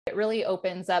It really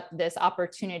opens up this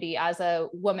opportunity as a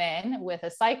woman with a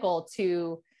cycle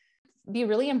to be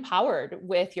really empowered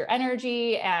with your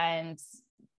energy and,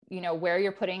 where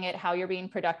you're putting it, how you're being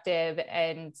productive.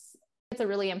 And it's a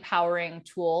really empowering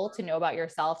tool to know about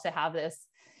yourself, to have this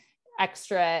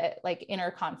extra like inner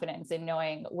confidence in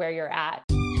knowing where you're at.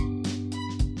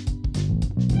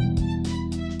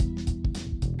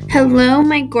 Hello,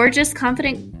 my gorgeous,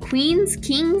 confident queens,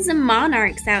 kings, and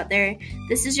monarchs out there.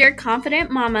 This is your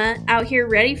confident mama out here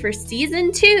ready for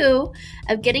season 2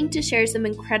 of getting to share some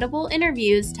incredible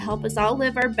interviews to help us all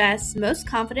live our best, most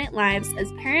confident lives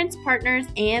as parents, partners,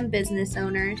 and business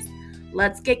owners.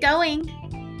 Let's get going.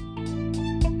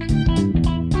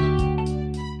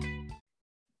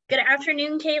 Good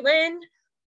afternoon, Caitlin.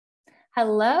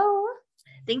 Hello.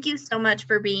 Thank you so much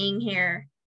for being here.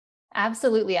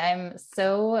 Absolutely. I'm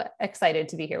so excited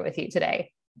to be here with you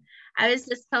today. I was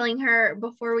just telling her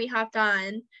before we hopped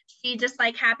on, she just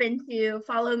happened to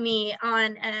follow me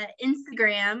on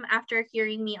Instagram after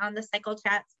hearing me on the Cycle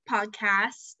Chats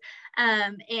podcast.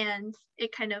 And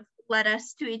it kind of led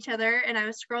us to each other. And I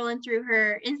was scrolling through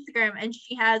her Instagram and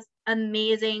she has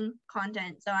amazing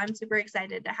content. So I'm super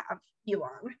excited to have you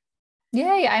on.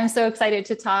 Yay. I'm so excited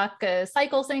to talk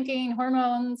cycle syncing,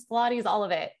 hormones, Pilates, all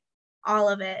of it. All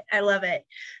of it. I love it.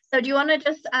 So do you want to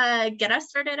just get us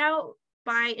started out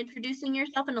by introducing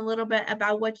yourself and a little bit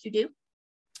about what you do?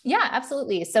 Yeah,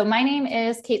 absolutely. So my name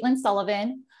is Caitlin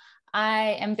Sullivan.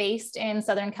 I am based in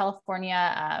Southern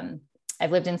California.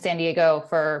 I've lived in San Diego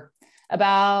for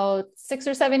about 6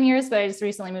 or 7 years, but I just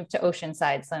recently moved to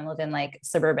Oceanside. So I'm living like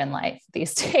suburban life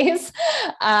these days.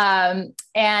 And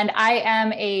I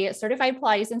am a certified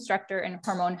Pilates instructor and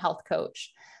hormone health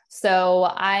coach. So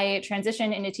I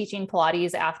transitioned into teaching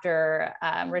Pilates after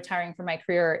retiring from my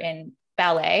career in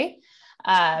ballet.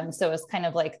 So it was kind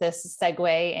of like this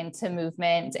segue into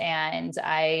movement. And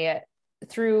I,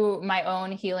 through my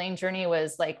own healing journey,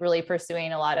 was like really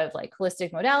pursuing a lot of like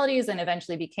holistic modalities and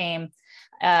eventually became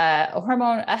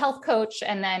a health coach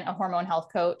and then a hormone health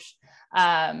coach,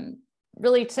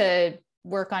 really to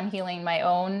work on healing my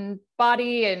own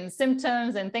body and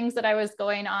symptoms and things that I was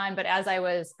going on. But as I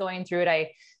was going through it,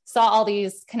 I saw all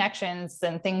these connections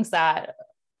and things that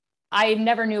I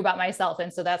never knew about myself.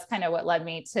 And so that's kind of what led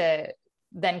me to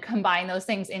then combine those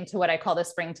things into what I call the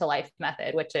Spring to Life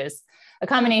method, which is a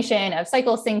combination of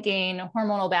cycle syncing,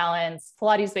 hormonal balance,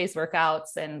 Pilates-based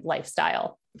workouts, and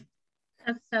lifestyle.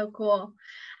 That's so cool.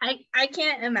 I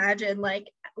can't imagine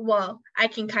I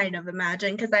can kind of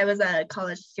imagine because I was a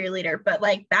college cheerleader, but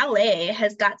ballet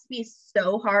has got to be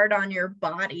so hard on your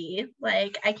body.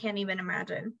 I can't even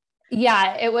imagine.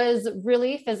 Yeah, it was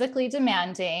really physically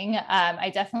demanding.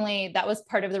 That was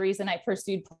part of the reason I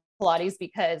pursued Pilates,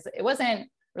 because it wasn't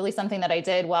really something that I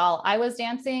did while I was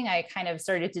dancing. I kind of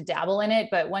started to dabble in it,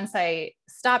 but once I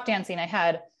stopped dancing, I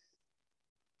had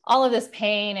all of this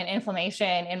pain and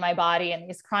inflammation in my body and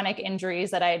these chronic injuries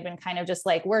that I had been kind of just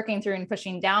working through and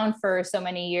pushing down for so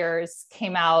many years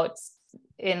came out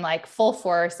in full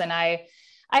force. And I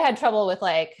had trouble with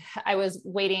I was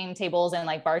waiting tables and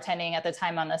bartending at the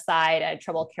time on the side. I had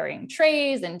trouble carrying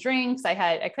trays and drinks.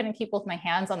 I couldn't keep both my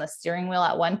hands on the steering wheel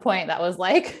at one point. That was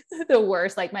the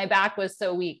worst. My back was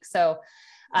so weak. So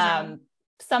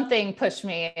something pushed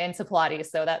me into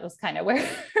Pilates. So that was kind of where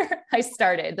I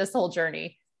started this whole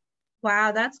journey.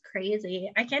 Wow, that's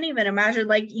crazy. I can't even imagine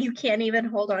you can't even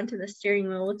hold on to the steering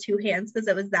wheel with two hands because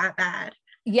it was that bad.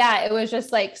 Yeah, it was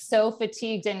just so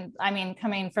fatigued. And I mean,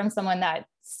 coming from someone that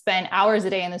spent hours a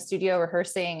day in the studio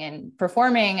rehearsing and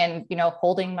performing and,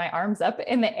 holding my arms up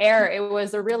in the air, it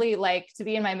was a really to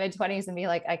be in my mid-20s and be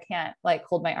I can't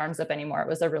hold my arms up anymore. It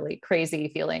was a really crazy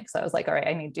feeling. So I was all right,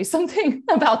 I need to do something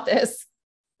about this.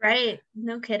 Right.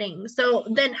 No kidding. So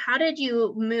then how did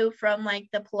you move from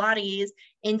the Pilates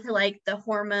into the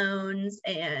hormones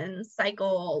and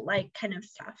cycle kind of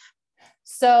stuff?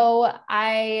 So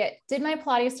I did my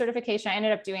Pilates certification. I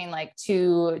ended up doing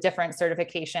 2 different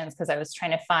certifications because I was trying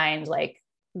to find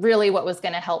really what was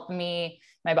going to help me,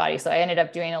 my body. So I ended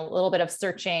up doing a little bit of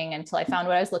searching until I found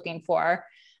what I was looking for.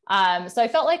 So I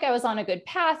felt like I was on a good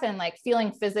path and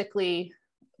feeling physically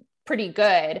pretty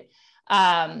good.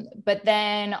 But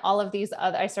then all of these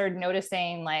I started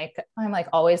noticing I'm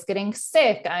always getting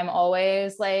sick. I'm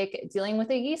always dealing with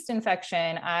a yeast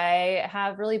infection. I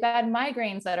have really bad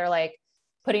migraines that are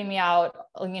putting me out,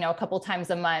 a couple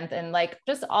times a month and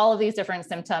just all of these different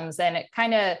symptoms. And it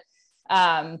kind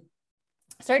of,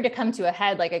 started to come to a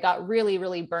head. I got really,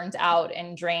 really burnt out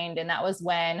and drained. And that was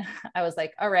when I was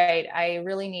all right, I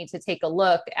really need to take a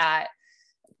look at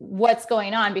what's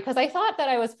going on, because I thought that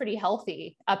I was pretty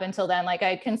healthy up until then.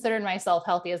 I considered myself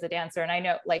healthy as a dancer. And I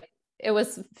know it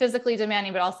was physically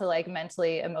demanding, but also like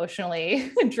mentally,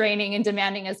 emotionally draining and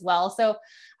demanding as well. So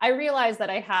I realized that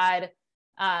I had,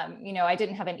 I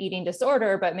didn't have an eating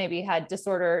disorder, but maybe had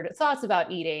disordered thoughts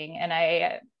about eating. And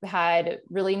I had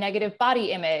really negative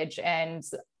body image and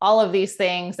all of these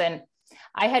things. And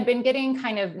I had been getting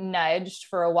kind of nudged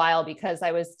for a while because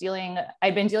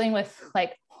I'd been dealing with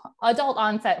like adult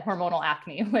onset hormonal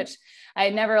acne, which I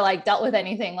had never like dealt with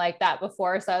anything like that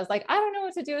before. So I was like, I don't know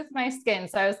what to do with my skin.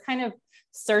 So I was kind of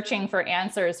searching for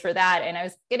answers for that. And I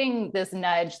was getting this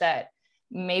nudge that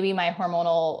maybe my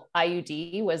hormonal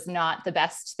IUD was not the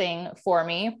best thing for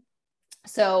me.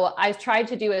 So I tried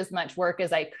to do as much work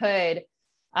as I could,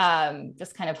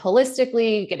 just kind of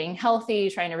holistically getting healthy,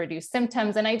 trying to reduce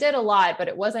symptoms. And I did a lot, but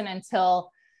it wasn't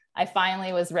until I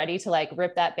finally was ready to like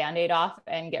rip that Band-Aid off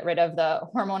and get rid of the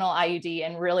hormonal IUD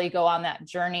and really go on that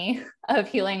journey of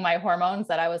healing my hormones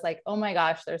that I was like, oh my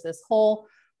gosh, there's this whole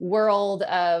world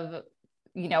of,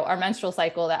 our menstrual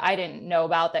cycle that I didn't know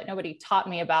about, that nobody taught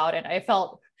me about. And I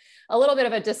felt a little bit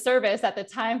of a disservice at the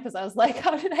time because I was like,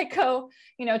 how did I go,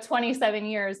 27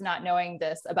 years not knowing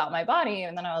this about my body?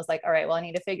 And then I was like, all right, well, I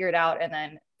need to figure it out and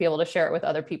then be able to share it with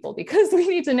other people because we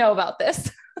need to know about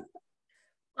this.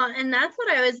 Well, and that's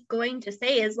what I was going to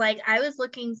say is like, I was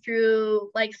looking through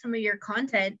like some of your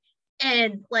content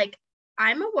and like,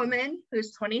 I'm a woman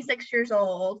who's 26 years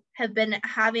old, have been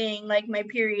having like my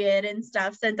period and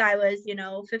stuff since I was,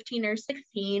 15 or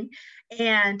 16.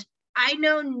 And I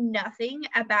know nothing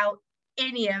about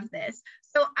any of this.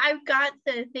 So I've got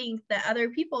to think that other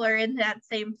people are in that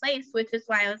same place, which is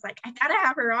why I was like, I gotta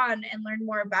have her on and learn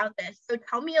more about this. So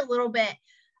tell me a little bit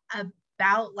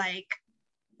about like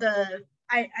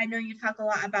I know you talk a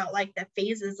lot about like the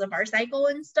phases of our cycle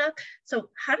and stuff. So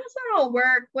how does that all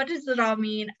work? What does it all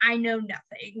mean? I know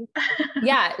nothing.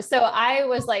 Yeah. So I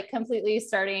was like completely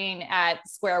starting at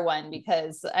square one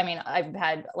because I've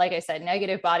had, like I said,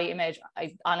 negative body image.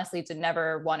 I honestly did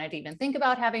never want to even think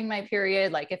about having my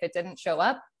period. Like if it didn't show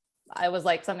up, I was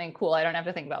like something cool I don't have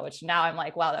to think about, which now I'm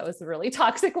like, wow, that was a really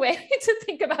toxic way to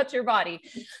think about your body.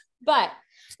 But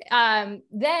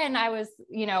then I was,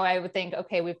 I would think,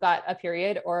 okay, we've got a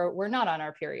period or we're not on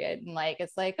our period. And like,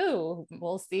 it's like, oh,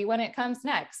 we'll see when it comes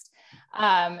next.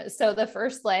 So the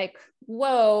first like,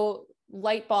 whoa,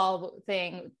 light bulb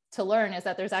thing to learn is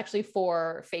that there's actually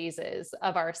 4 phases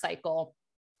of our cycle.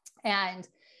 And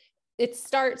it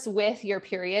starts with your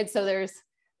period. So there's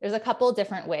a couple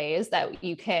different ways that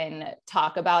you can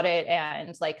talk about it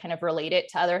and like kind of relate it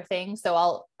to other things. So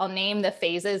I'll name the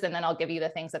phases and then I'll give you the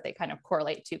things that they kind of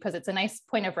correlate to, because it's a nice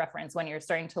point of reference when you're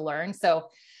starting to learn. So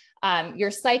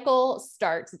your cycle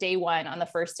starts day 1 on the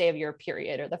first day of your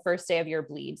period or the first day of your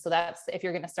bleed. So that's, if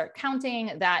you're going to start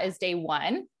counting, that is day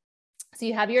 1. So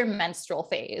you have your menstrual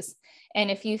phase.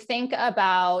 And if you think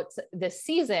about the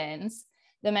seasons,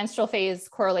 the menstrual phase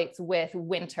correlates with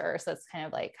winter. So it's kind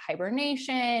of like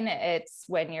hibernation. It's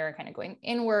when you're kind of going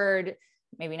inward,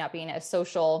 maybe not being as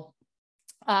social.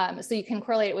 So you can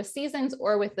correlate it with seasons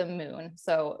or with the moon.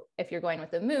 So if you're going with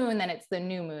the moon, then it's the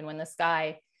new moon when the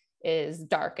sky is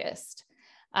darkest.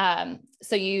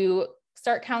 So you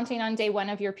start counting on day 1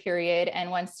 of your period. And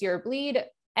once your bleed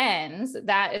ends,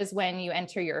 that is when you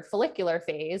enter your follicular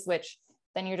phase, which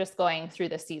then you're just going through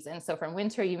the season. So from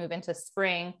winter, you move into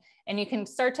spring, and you can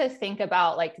start to think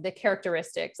about like the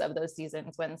characteristics of those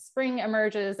seasons. When spring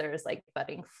emerges, there's like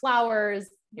budding flowers.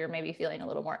 You're maybe feeling a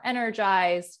little more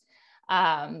energized.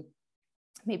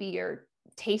 Maybe your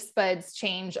taste buds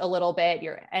change a little bit.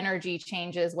 Your energy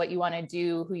changes, what you want to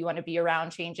do, who you want to be around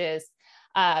changes.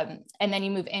 And then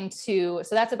you move into,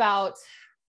 so that's about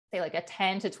say like a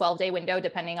 10 to 12 day window,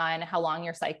 depending on how long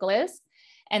your cycle is.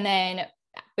 And then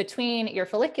between your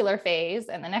follicular phase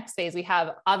and the next phase, we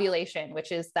have ovulation,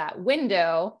 which is that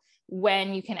window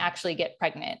when you can actually get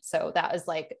pregnant. So that is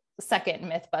like the second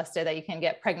myth busted, that you can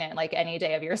get pregnant like any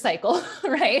day of your cycle,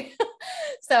 right?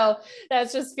 So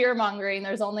that's just fear mongering.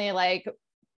 There's only like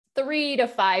 3 to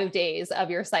 5 days of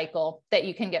your cycle that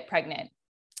you can get pregnant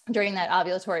during that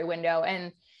ovulatory window.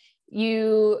 And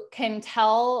you can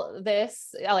tell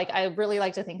this, like, I really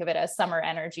like to think of it as summer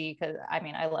energy, because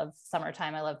I love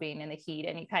summertime. I love being in the heat,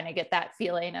 and you kind of get that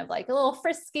feeling of like a little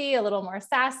frisky, a little more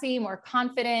sassy, more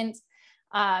confident.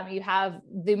 You have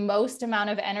the most amount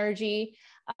of energy,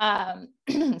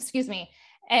 excuse me.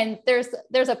 And there's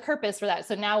a purpose for that.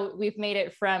 So now we've made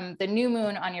it from the new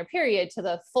moon on your period to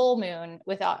the full moon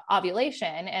with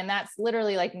ovulation. And that's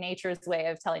literally like nature's way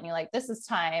of telling you like, this is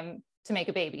time to make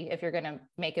a baby if you're going to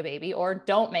make a baby, or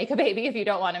don't make a baby if you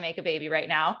don't want to make a baby right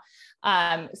now.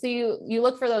 So you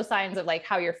look for those signs of like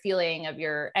how you're feeling, of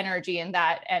your energy, and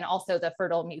that, and also the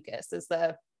fertile mucus is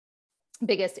the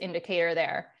biggest indicator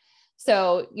there.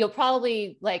 So you'll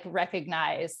probably like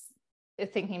recognize,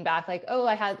 thinking back, like, oh,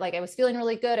 I was feeling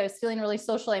really good. I was feeling really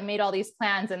social. I made all these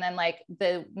plans. And then like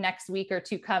the next week or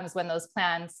two comes when those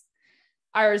plans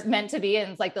are meant to be.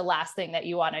 And it's like the last thing that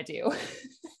you want to do.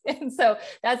 And so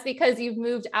that's because you've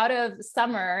moved out of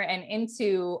summer and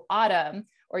into autumn,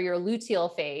 or your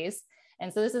luteal phase.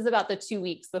 And so this is about the 2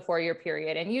 weeks before your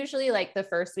period. And usually like the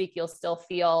first week, you'll still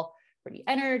feel pretty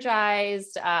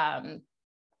energized,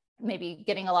 maybe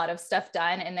getting a lot of stuff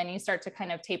done. And then you start to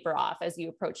kind of taper off as you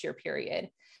approach your period.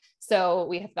 So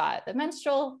we have got the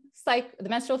menstrual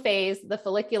phase, the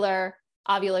follicular,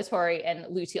 ovulatory, and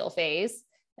luteal phase.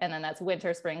 And then that's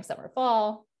winter, spring, summer,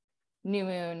 fall, new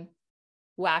moon,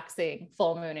 waxing,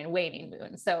 full moon, and waning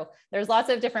moon. So there's lots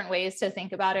of different ways to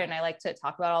think about it. And I like to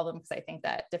talk about all of them because I think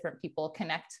that different people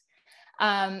connect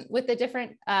with the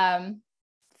different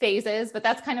phases, but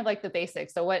that's kind of like the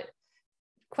basics. So what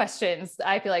questions,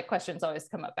 I feel like questions always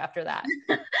come up after that.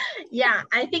 Yeah,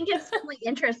 I think it's really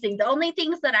interesting. The only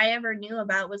things that I ever knew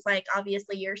about was like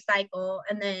obviously your cycle,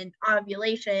 and then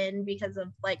ovulation because of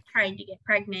like trying to get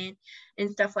pregnant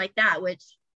and stuff like that, which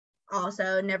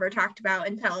also never talked about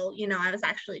until, you know, I was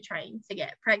actually trying to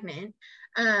get pregnant.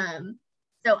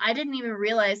 So I didn't even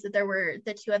realize that there were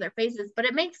the two other phases, but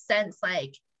it makes sense.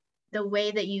 Like the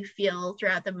way that you feel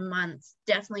throughout the months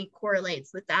definitely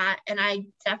correlates with that. And I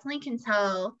definitely can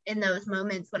tell in those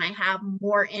moments when I have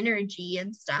more energy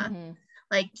and stuff,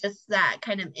 like just that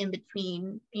kind of in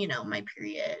between, you know, my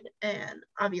period and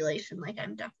ovulation, like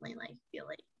I'm definitely like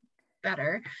feeling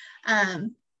better.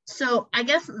 So I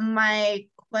guess my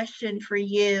question for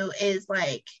you is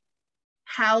like,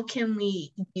 how can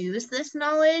we use this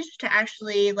knowledge to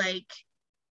actually like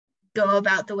go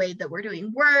about the way that we're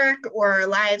doing work or our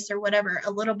lives or whatever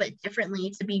a little bit differently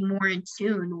to be more in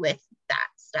tune with that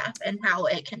stuff and how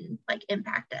it can like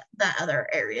impact the other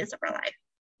areas of our life?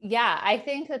 Yeah, I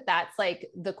think that that's like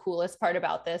the coolest part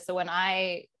about this. So when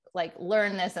I like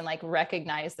learned this and like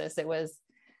recognized this, it was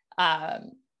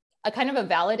a kind of a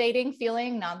validating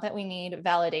feeling. Not that we need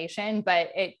validation, but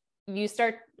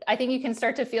I think you can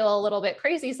start to feel a little bit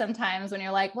crazy sometimes when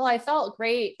you're like, well, I felt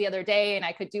great the other day and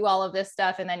I could do all of this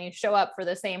stuff. And then you show up for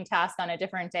the same task on a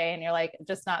different day and you're like,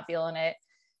 just not feeling it,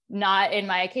 not in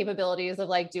my capabilities of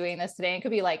like doing this today. It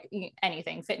could be like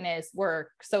anything, fitness,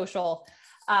 work, social.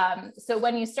 So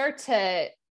when you start to,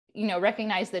 you know,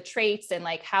 recognize the traits and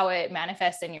like how it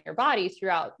manifests in your body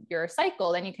throughout your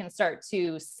cycle, then you can start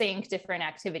to sync different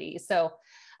activities. So,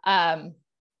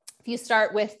 if you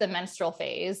start with the menstrual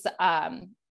phase,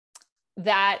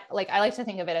 that like, I like to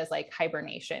think of it as like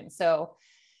hibernation. So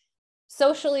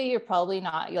socially, you're probably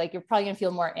gonna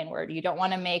feel more inward. You don't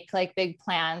want to make like big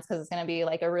plans because it's going to be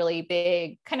like a really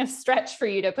big kind of stretch for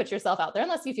you to put yourself out there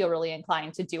unless you feel really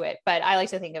inclined to do it. But I like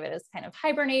to think of it as kind of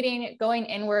hibernating, going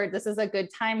inward. This is a good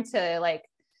time to like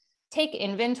take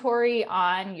inventory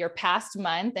on your past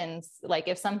month. And like,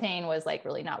 if something was like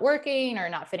really not working or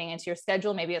not fitting into your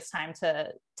schedule, maybe it's time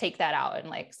to take that out and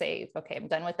like say, okay, I'm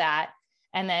done with that.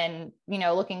 And then, you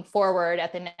know, looking forward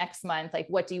at the next month, like,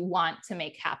 what do you want to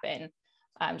make happen?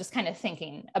 Just kind of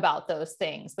thinking about those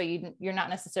things, but you're not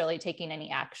necessarily taking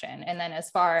any action. And then as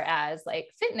far as like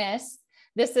fitness,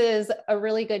 this is a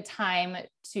really good time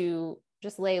to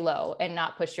just lay low and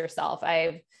not push yourself.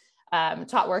 I've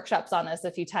taught workshops on this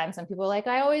a few times, and people are like,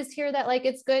 I always hear that like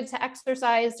it's good to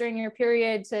exercise during your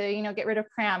period to, you know, get rid of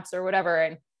cramps or whatever.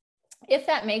 And if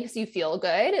that makes you feel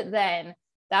good, then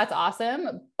that's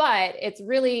awesome, but it's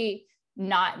really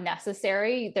not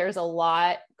necessary. There's a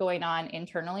lot going on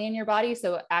internally in your body.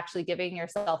 So actually giving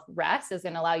yourself rest is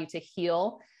going to allow you to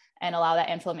heal and allow that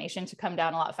inflammation to come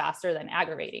down a lot faster than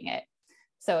aggravating it.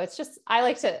 So it's just,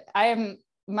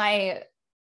 my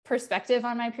perspective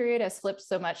on my period has flipped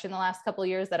so much in the last couple of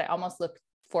years that I almost look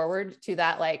forward to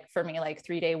that, like for me, like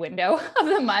 3-day window of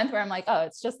the month where I'm like, oh,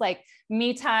 it's just like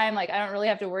me time. Like I don't really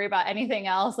have to worry about anything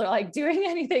else or like doing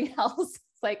anything else.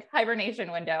 It's like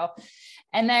hibernation window.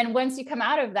 And then once you come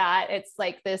out of that, it's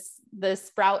like the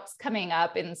sprouts coming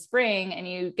up in spring and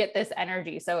you get this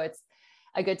energy. So it's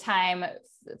a good time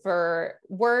for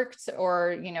work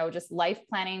or, you know, just life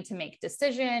planning, to make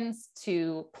decisions,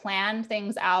 to plan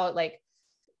things out. Like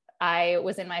I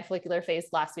was in my follicular phase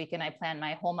last week and I planned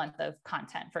my whole month of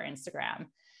content for Instagram,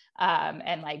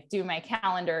 and like do my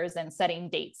calendars and setting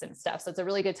dates and stuff. So it's a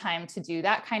really good time to do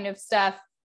that kind of stuff,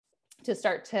 to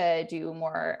start to do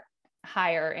more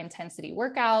higher intensity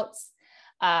workouts,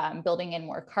 building in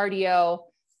more cardio,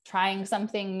 trying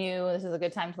something new. This is a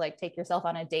good time to like take yourself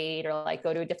on a date or like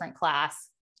go to a different class.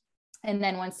 And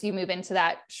then once you move into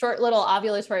that short little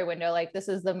ovulatory window, like this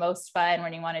is the most fun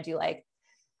when you want to do like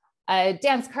a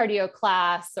dance cardio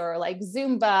class or like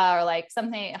Zumba or like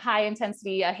something high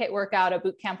intensity, a HIIT workout, a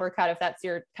boot camp workout, if that's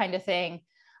your kind of thing.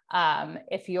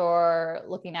 If you're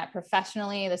looking at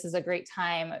professionally, this is a great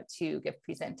time to give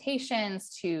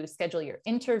presentations, to schedule your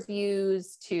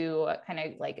interviews, to kind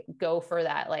of like go for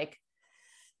that like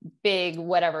big,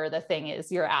 whatever the thing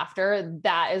is you're after.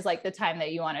 That is like the time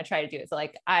that you want to try to do it. So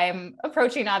like I'm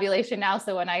approaching ovulation now.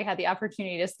 So when I had the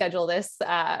opportunity to schedule this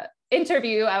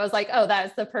interview, I was like, oh,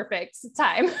 that's the perfect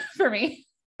time for me.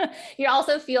 You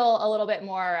also feel a little bit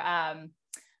more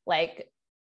like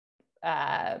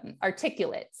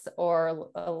articulate or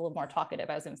a little more talkative.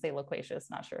 I was going to say loquacious.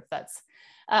 Not sure if that's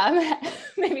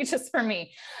maybe just for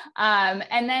me.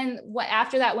 And then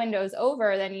after that window is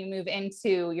over, then you move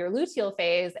into your luteal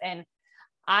phase. And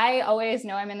I always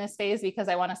know I'm in this phase because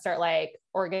I want to start like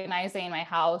organizing my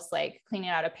house, like cleaning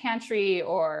out a pantry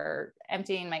or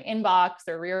emptying my inbox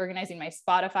or reorganizing my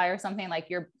Spotify or something. Like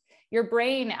your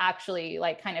brain actually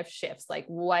like kind of shifts like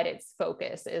what its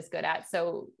focus is good at.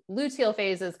 So luteal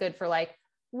phase is good for like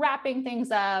wrapping things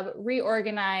up,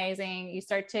 reorganizing. You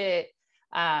start to,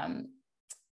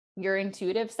 your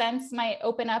intuitive sense might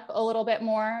open up a little bit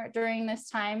more during this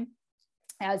time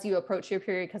as you approach your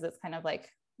period. Cause it's kind of like,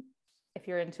 if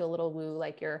you're into a little woo,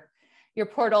 like your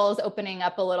portal is opening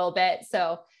up a little bit.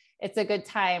 So it's a good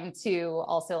time to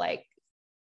also like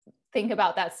think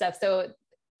about that stuff. So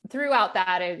throughout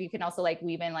that, you can also like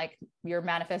weave in like your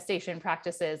manifestation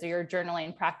practices or your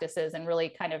journaling practices and really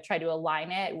kind of try to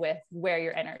align it with where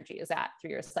your energy is at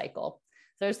through your cycle.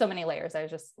 So there's so many layers. I was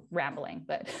just rambling,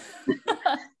 but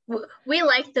we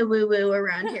like the woo woo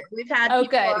around here. We've had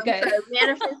good.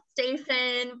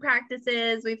 Manifestation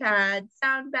practices. We've had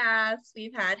sound baths.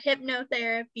 We've had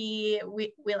hypnotherapy.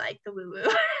 We like the woo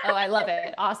woo. Oh, I love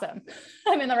it. Awesome.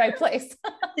 I'm in the right place.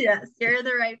 Yes, you're in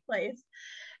the right place.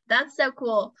 That's so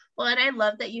cool. Well, and I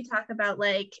love that you talk about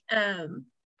like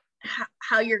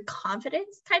how your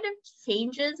confidence kind of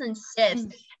changes and shifts.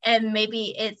 And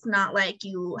maybe it's not like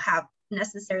you have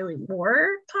necessarily more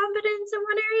confidence in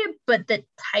one area, but the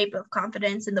type of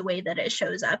confidence and the way that it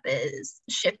shows up is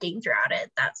shifting throughout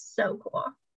it. That's so cool.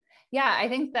 Yeah, I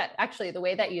think that actually the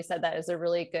way that you said that is a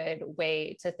really good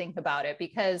way to think about it,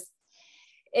 because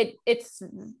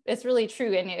it's really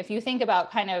true. And if you think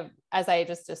about kind of, as I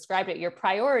just described it, your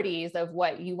priorities of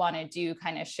what you want to do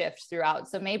kind of shift throughout.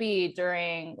 So maybe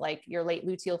during like your late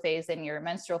luteal phase and your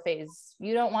menstrual phase,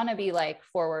 you don't want to be like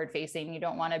forward facing. You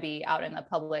don't want to be out in the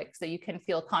public. So you can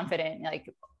feel confident,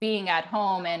 like being at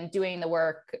home and doing the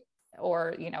work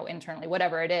or, internally,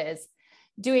 whatever it is,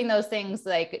 doing those things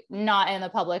like not in the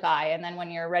public eye. And then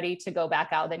when you're ready to go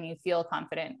back out, then you feel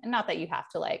confident. And not that you have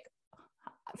to like,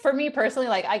 for me personally,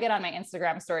 like I get on my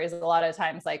Instagram stories a lot of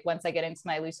times, like once I get into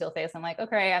my luteal phase, I'm like,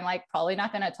 okay, I'm like probably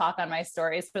not going to talk on my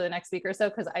stories for the next week or so,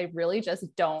 because I really just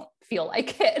don't feel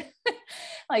like it.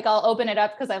 Like I'll open it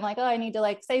up because I'm like, oh, I need to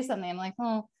like say something. I'm like,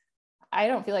 oh, I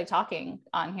don't feel like talking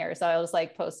on here. So I'll just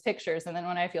like post pictures. And then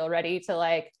when I feel ready to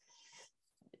like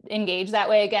engage that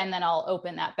way again, then I'll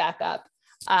open that back up.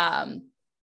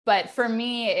 But for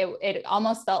me, it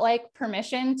almost felt like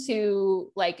permission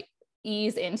to like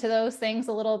ease into those things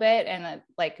a little bit. And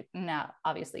like, no,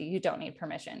 obviously you don't need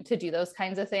permission to do those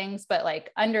kinds of things, but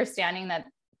like understanding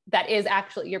that is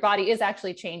actually, your body is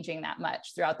actually changing that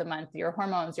much throughout the month. Your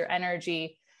hormones, your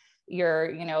energy,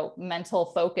 your, mental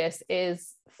focus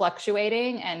is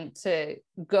fluctuating, and to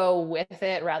go with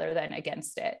it rather than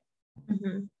against it.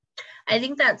 Mm-hmm. I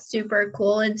think that's super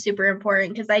cool and super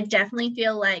important, because I definitely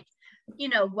feel like,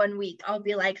 1 week I'll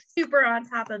be like super on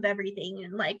top of everything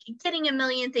and like getting a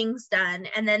million things done.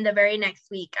 And then the very next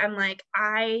week, I'm like,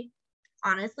 I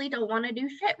honestly don't want to do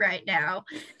shit right now.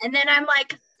 And then I'm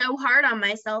like so hard on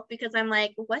myself because I'm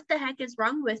like, what the heck is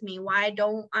wrong with me? Why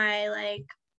don't I like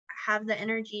have the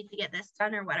energy to get this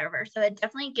done or whatever? So it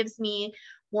definitely gives me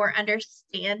more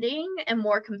understanding and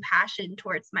more compassion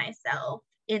towards myself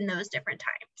in those different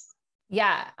times.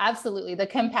 Yeah, absolutely. The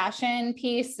compassion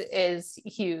piece is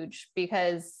huge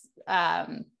because,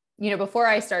 before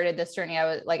I started this journey,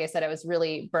 like I said, I was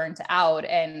really burnt out.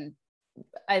 And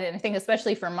I think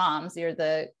especially for moms, you're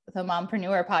the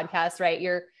Mompreneur podcast, right?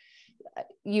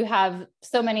 You have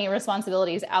so many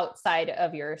responsibilities outside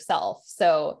of yourself.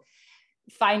 So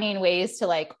finding ways to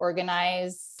like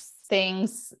organize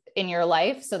things in your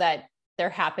life so that they're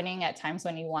happening at times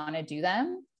when you want to do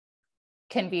them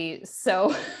can be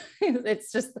so,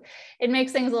 it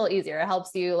makes things a little easier. It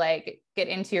helps you like get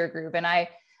into your groove. And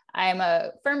I'm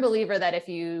a firm believer that if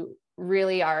you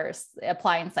really are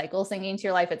applying cycle syncing to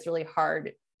your life, it's really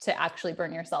hard to actually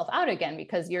burn yourself out again,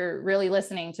 because you're really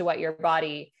listening to what your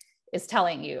body is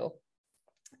telling you.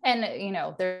 And,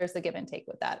 there's a give and take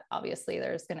with that. Obviously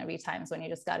there's going to be times when you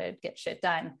just got to get shit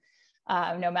done,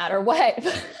 no matter what.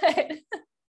 But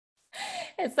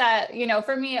it's that,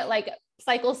 for me, like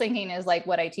cycle syncing is like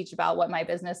what I teach about, what my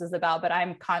business is about, but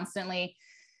I'm constantly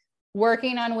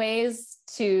working on ways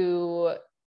to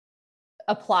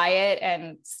apply it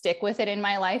and stick with it in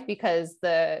my life, because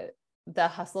the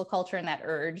hustle culture and that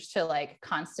urge to like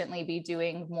constantly be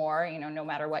doing more, no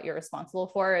matter what you're responsible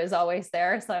for, is always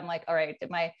there. So I'm like, all right,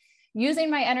 am I using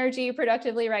my energy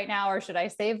productively right now? Or should I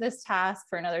save this task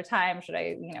for another time? Should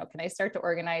I, can I start to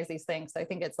organize these things? So I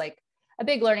think it's like a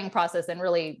big learning process, and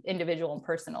really individual and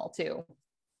personal too.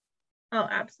 Oh,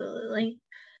 absolutely.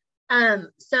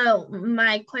 So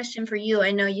my question for you,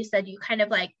 I know you said you kind of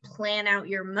like plan out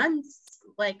your months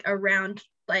like around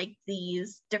like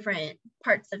these different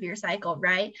parts of your cycle,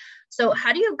 right? So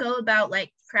how do you go about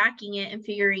like tracking it and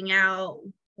figuring out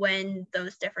when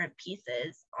those different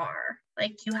pieces are?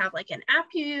 Like, do you have like an app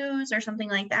you use or something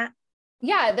like that?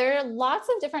 Yeah, there are lots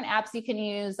of different apps you can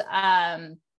use.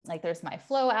 Like there's my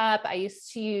Flow app. I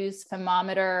used to use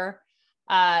Thermometer.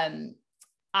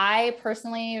 I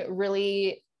personally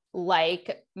really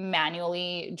like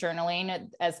manually journaling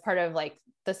as part of like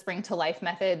the Spring to Life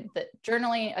method. That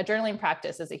a journaling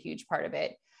practice is a huge part of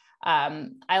it.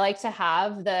 I like to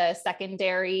have the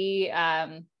secondary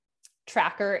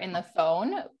tracker in the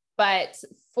phone, but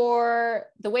for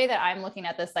the way that I'm looking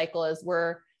at this cycle is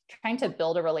we're trying to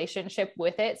build a relationship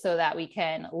with it so that we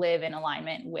can live in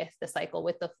alignment with the cycle,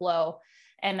 with the flow.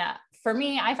 And for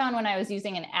me, I found when I was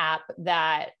using an app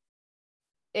that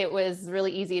it was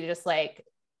really easy to just like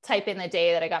type in the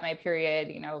day that I got my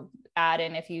period, add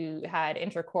in if you had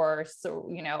intercourse, or,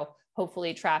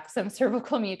 hopefully track some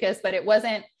cervical mucus, but I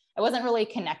wasn't really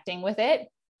connecting with it.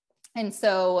 And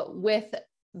so with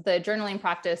the journaling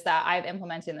practice that I've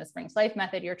implemented in the Spring to Life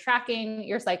method, you're tracking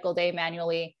your cycle day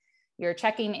manually. You're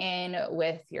checking in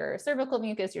with your cervical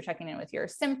mucus, you're checking in with your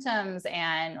symptoms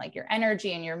and like your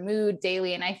energy and your mood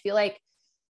daily. And I feel like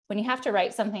when you have to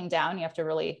write something down, you have to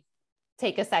really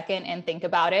take a second and think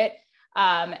about it.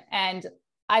 And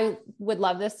I would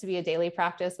love this to be a daily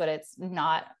practice, but it's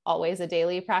not always a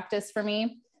daily practice for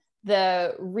me.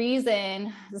 The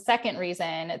second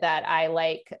reason that I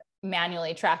like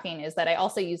manually tracking is that I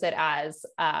also use it as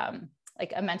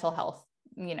like a mental health,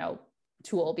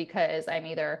 tool, because I'm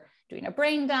either doing a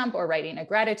brain dump or writing a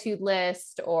gratitude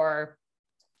list, or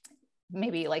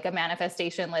maybe like a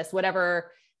manifestation list,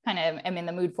 whatever kind of am in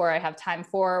the mood for, I have time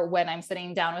for when I'm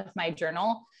sitting down with my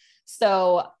journal.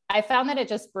 So I found that it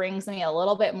just brings me a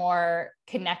little bit more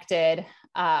connected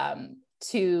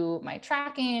to my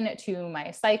tracking, to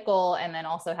my cycle, and then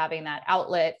also having that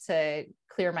outlet to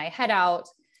clear my head out,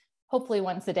 hopefully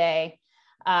once a day.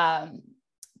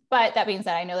 But that being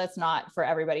said, I know that's not for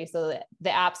everybody. So the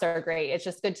apps are great. It's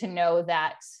just good to know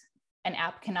that an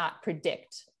app cannot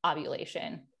predict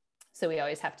ovulation. So we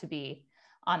always have to be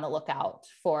on the lookout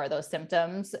for those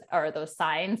symptoms or those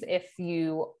signs if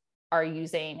you are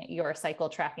using your cycle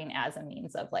tracking as a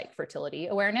means of like fertility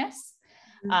awareness.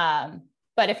 Mm-hmm.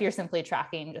 But if you're simply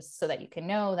tracking just so that you can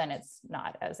know, then it's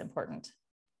not as important.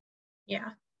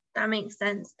 Yeah, that makes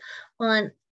sense. Well,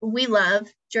 and we love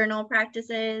journal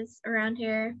practices around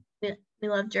here. We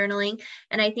love journaling.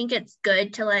 And I think it's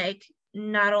good to like,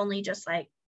 not only just like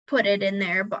put it in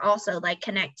there, but also like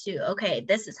connect to, okay,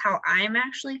 this is how I'm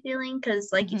actually feeling. Cause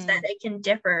like you said, it can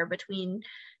differ between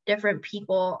different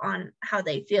people on how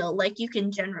they feel. Like you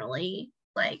can generally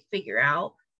like figure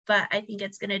out, but I think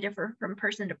it's going to differ from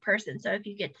person to person. So if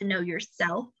you get to know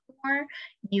yourself more,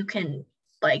 you can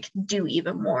like do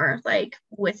even more like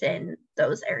within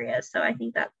those areas. So I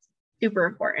think that's super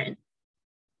important.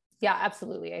 Yeah,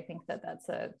 absolutely. I think that that's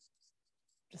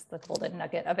just the golden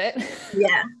nugget of it.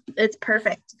 Yeah, it's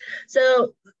perfect.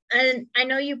 So, and I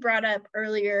know you brought up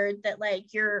earlier that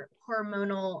like your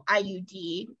hormonal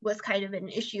IUD was kind of an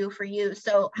issue for you.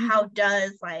 So how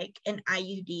does like an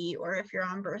IUD, or if you're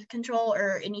on birth control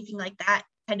or anything like that,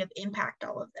 kind of impact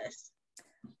all of this?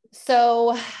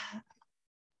 So,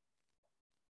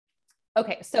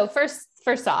 okay. So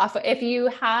first off, if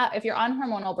you're on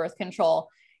hormonal birth control,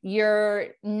 you're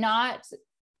not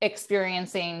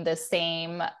experiencing the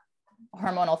same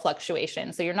hormonal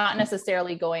fluctuation. So you're not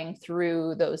necessarily going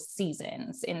through those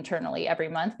seasons internally every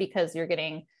month, because you're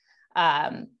getting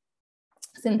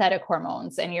synthetic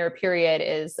hormones, and your period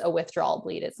is a withdrawal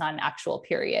bleed. It's not an actual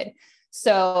period.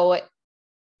 So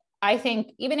I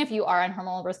think even if you are on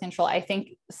hormonal birth control, I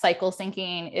think cycle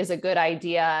syncing is a good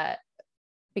idea,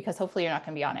 because hopefully you're not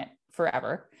going to be on it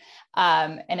forever.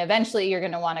 And eventually you're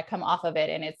going to want to come off of it.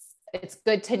 And it's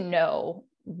good to know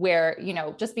where,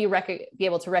 just be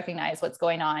able to recognize what's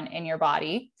going on in your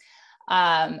body.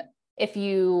 If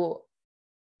you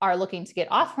are looking to get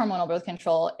off hormonal birth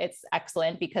control, it's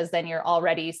excellent because then you're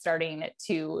already starting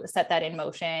to set that in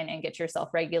motion and get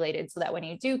yourself regulated so that when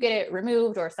you do get it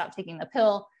removed or stop taking the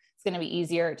pill, it's going to be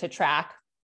easier to track.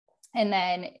 And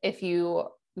then if you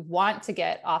want to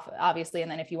get off, obviously, and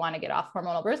then if you want to get off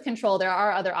hormonal birth control, there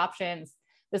are other options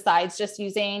besides just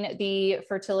using the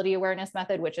fertility awareness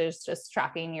method, which is just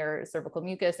tracking your cervical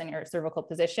mucus and your cervical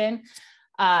position.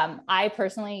 I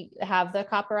personally have the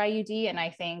copper IUD, and I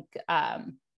think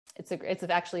it's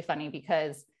actually funny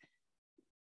because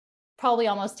probably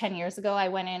almost 10 years ago, I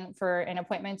went in for an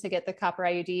appointment to get the copper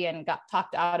IUD and got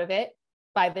talked out of it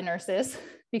by the nurses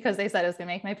because they said it was going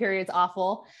to make my periods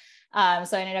awful. So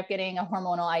I ended up getting a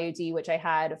hormonal IUD, which I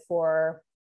had for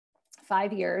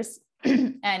 5 years.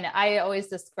 And I always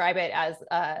describe it as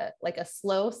like a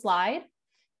slow slide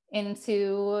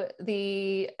into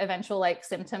the eventual like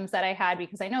symptoms that I had,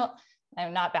 because I know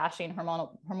I'm not bashing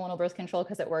hormonal birth control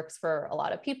because it works for a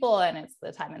lot of people and it's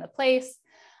the time and the place.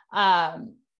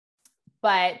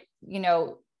 But,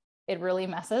 it really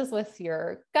messes with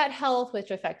your gut health,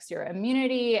 which affects your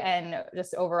immunity and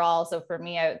just overall. So for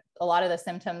me, a lot of the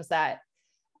symptoms that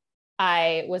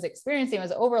I was experiencing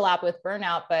was overlap with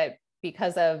burnout, but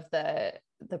because of the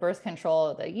birth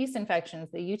control, the yeast infections,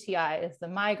 the UTIs, the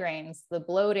migraines, the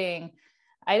bloating,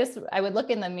 I would look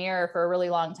in the mirror for a really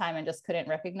long time and just couldn't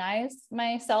recognize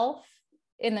myself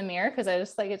in the mirror because I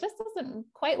was like, it just doesn't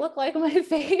quite look like my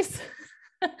face.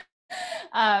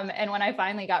 And when I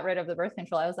finally got rid of the birth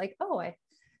control, I was like,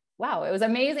 wow, it was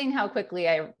amazing how quickly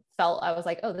I felt. I was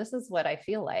like, oh, this is what I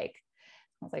feel like.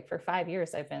 I was like, for 5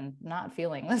 years, I've been not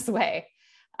feeling this way.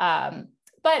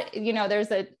 But,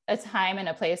 there's a time and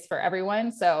a place for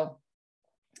everyone. So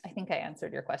I think I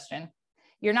answered your question.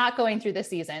 You're not going through the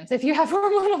seasons if you have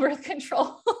hormonal birth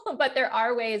control, but there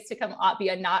are ways to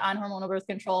be not on hormonal birth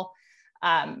control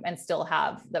and still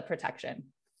have the protection.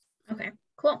 Okay,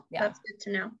 cool. Yeah. That's good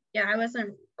to know. Yeah, I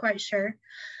wasn't quite sure.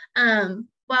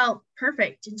 Well,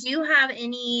 perfect. Do you have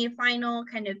any final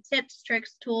kind of tips,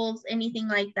 tricks, tools, anything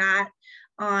like that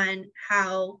on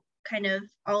how kind of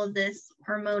all of this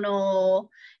hormonal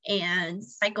and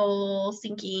cycle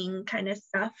syncing kind of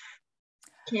stuff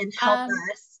can help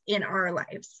us in our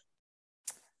lives?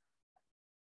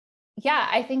 Yeah,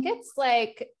 I think it's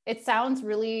like, it sounds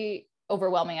really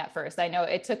overwhelming at first. I know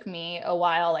it took me a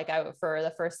while, for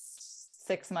the first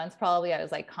 6 months, probably, I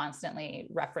was like constantly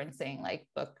referencing like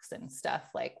books and stuff,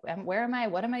 like, where am I?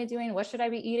 What am I doing? What should I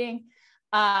be eating?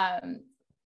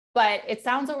 But it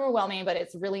sounds overwhelming, but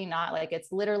it's really not. Like, it's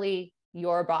literally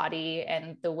your body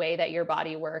and the way that your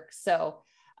body works. So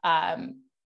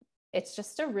it's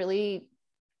just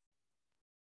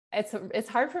it's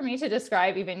hard for me to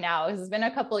describe even now. It's been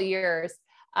a couple of years.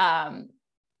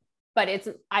 But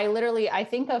I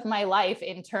think of my life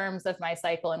in terms of my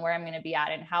cycle and where I'm going to be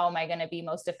at and how am I going to be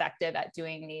most effective at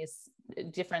doing these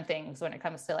different things when it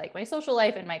comes to like my social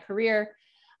life and my career.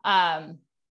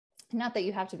 Not that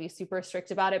you have to be super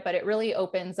strict about it, but it really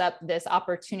opens up this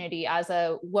opportunity as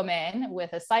a woman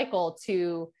with a cycle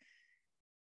to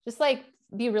just like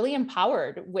be really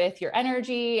empowered with your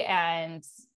energy and,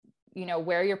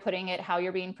 where you're putting it, how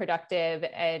you're being productive.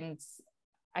 And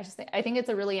I think it's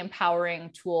a really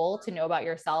empowering tool to know about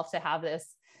yourself, to have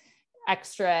this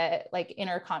extra like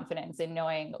inner confidence in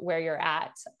knowing where you're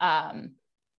at.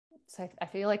 So I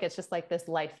feel like it's just like this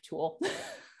life tool.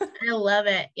 I love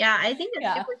it. Yeah, I think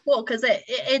it's super cool because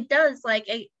it does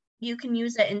you can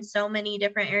use it in so many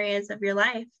different areas of your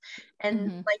life.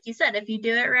 And like you said, if you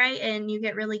do it right and you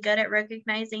get really good at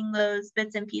recognizing those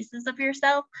bits and pieces of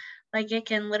yourself, like it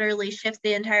can literally shift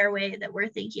the entire way that we're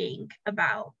thinking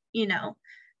about,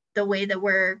 the way that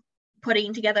we're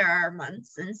putting together our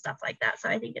months and stuff like that. So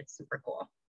I think it's super cool.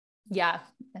 Yeah,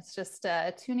 it's just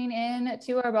tuning in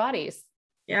to our bodies.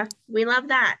 Yeah, we love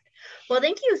that. Well,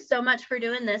 thank you so much for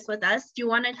doing this with us. Do you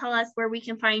want to tell us where we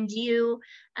can find you,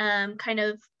 kind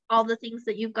of all the things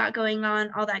that you've got going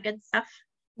on, all that good stuff?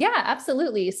 Yeah,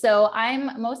 absolutely. So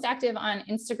I'm most active on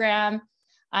Instagram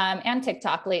and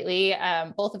TikTok lately,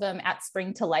 both of them at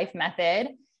Spring to Life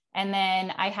Method. And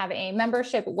then I have a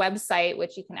membership website,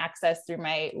 which you can access through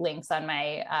my links on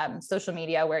my social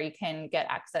media, where you can get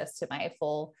access to my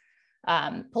full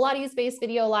Pilates-based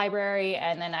video library.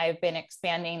 And then I've been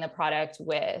expanding the product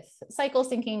with cycle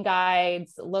syncing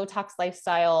guides, low tox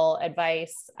lifestyle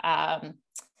advice,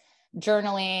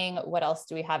 journaling. What else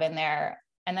do we have in there?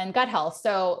 And then gut health.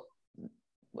 So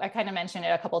I kind of mentioned it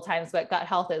a couple of times, but gut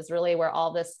health is really where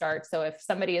all this starts. So if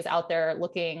somebody is out there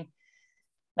looking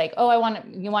like, oh,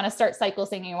 you want to start cycle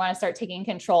syncing, you want to start taking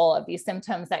control of these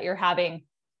symptoms that you're having,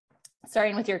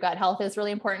 starting with your gut health is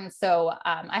really important. So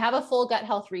I have a full gut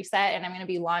health reset, and I'm going to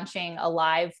be launching a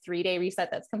live 3-day reset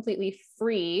that's completely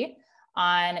free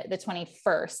on the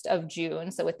 21st of June.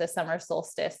 So with the summer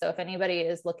solstice. So if anybody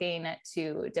is looking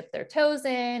to dip their toes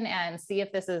in and see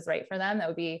if this is right for them, that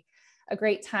would be a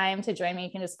great time to join me.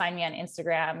 You can just find me on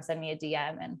Instagram, send me a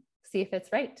DM, and see if it's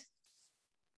right.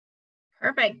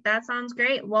 Perfect. That sounds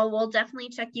great. Well, we'll definitely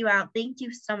check you out. Thank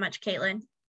you so much, Caitlin.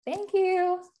 Thank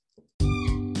you.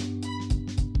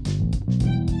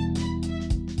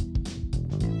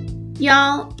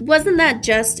 Y'all, wasn't that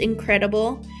just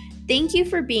incredible? Thank you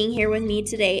for being here with me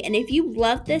today. And if you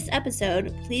loved this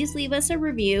episode, please leave us a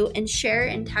review and share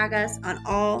and tag us on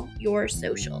all your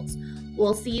socials.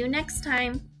 We'll see you next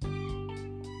time.